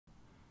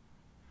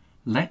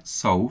Let's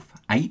solve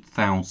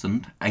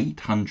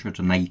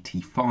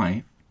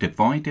 8,885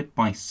 divided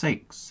by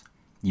 6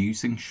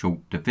 using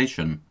short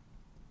division.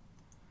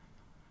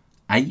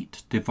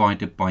 8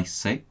 divided by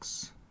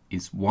 6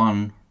 is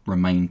 1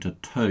 remainder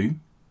 2.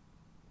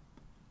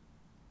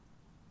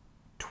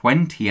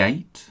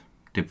 28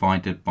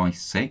 divided by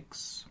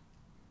 6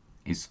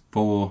 is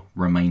 4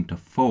 remainder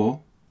 4.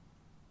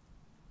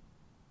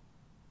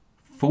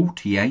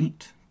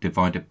 48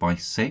 divided by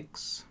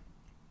 6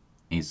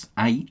 is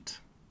 8.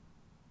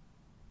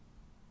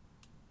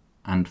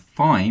 And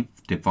 5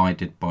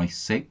 divided by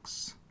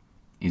 6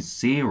 is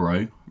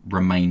 0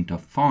 remainder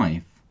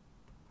 5.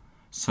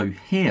 So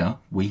here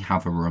we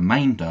have a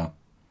remainder.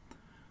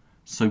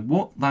 So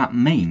what that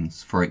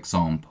means, for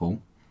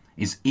example,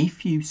 is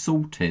if you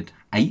sorted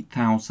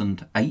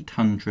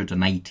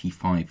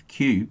 8,885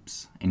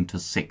 cubes into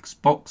 6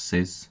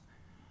 boxes,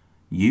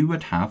 you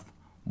would have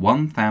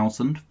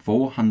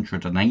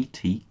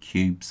 1,480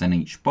 cubes in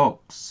each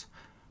box,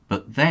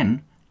 but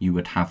then you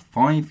would have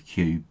 5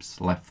 cubes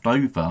left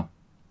over.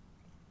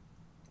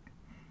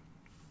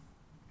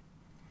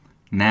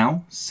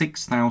 Now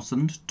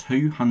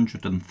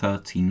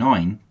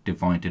 6,239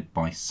 divided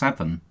by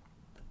 7.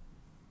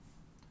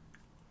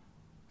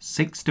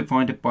 6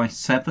 divided by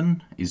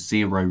 7 is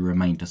 0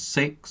 remainder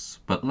 6,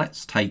 but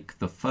let's take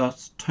the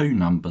first two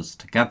numbers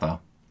together.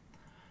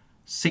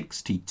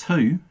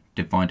 62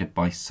 divided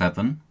by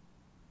 7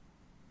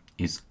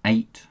 is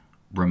 8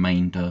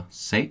 remainder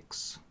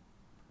 6.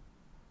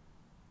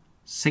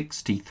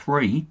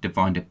 63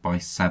 divided by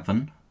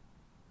 7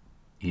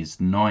 is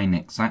 9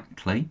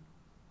 exactly.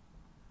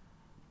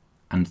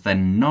 And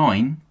then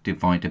 9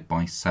 divided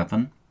by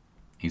 7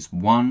 is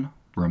 1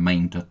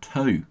 remainder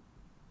 2.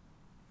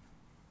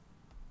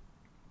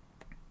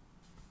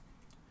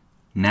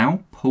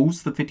 Now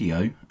pause the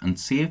video and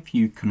see if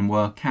you can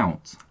work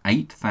out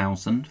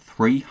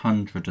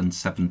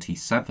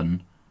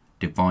 8,377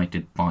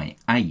 divided by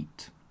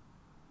 8.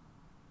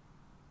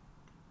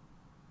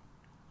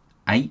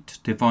 8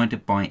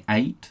 divided by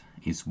 8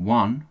 is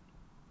 1.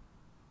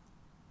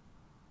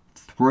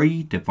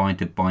 3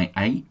 divided by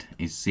 8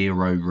 is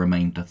 0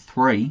 remainder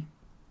 3.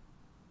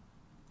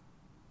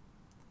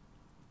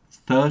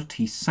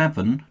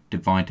 37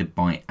 divided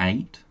by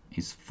 8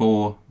 is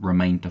 4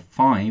 remainder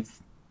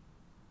 5.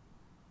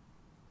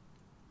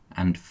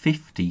 And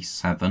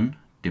 57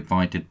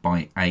 divided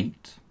by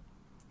 8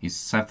 is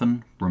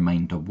 7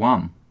 remainder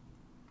 1.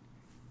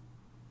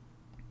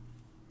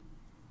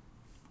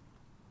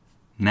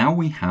 Now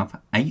we have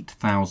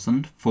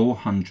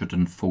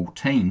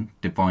 8,414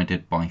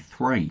 divided by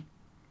 3.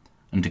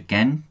 And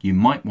again, you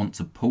might want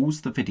to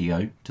pause the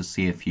video to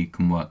see if you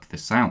can work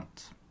this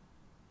out.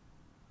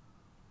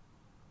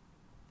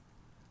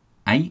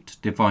 8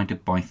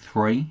 divided by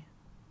 3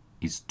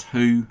 is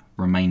 2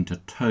 remainder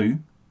 2.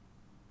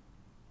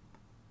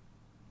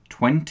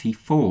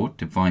 24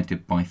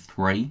 divided by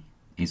 3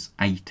 is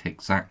 8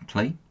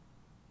 exactly.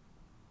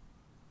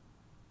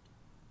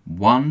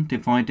 1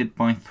 divided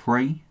by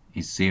 3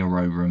 is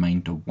 0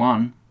 remainder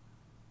 1.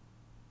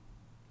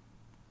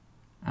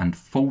 And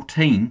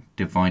 14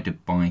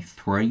 divided by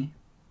 3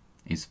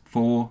 is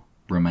 4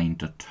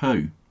 remainder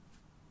 2.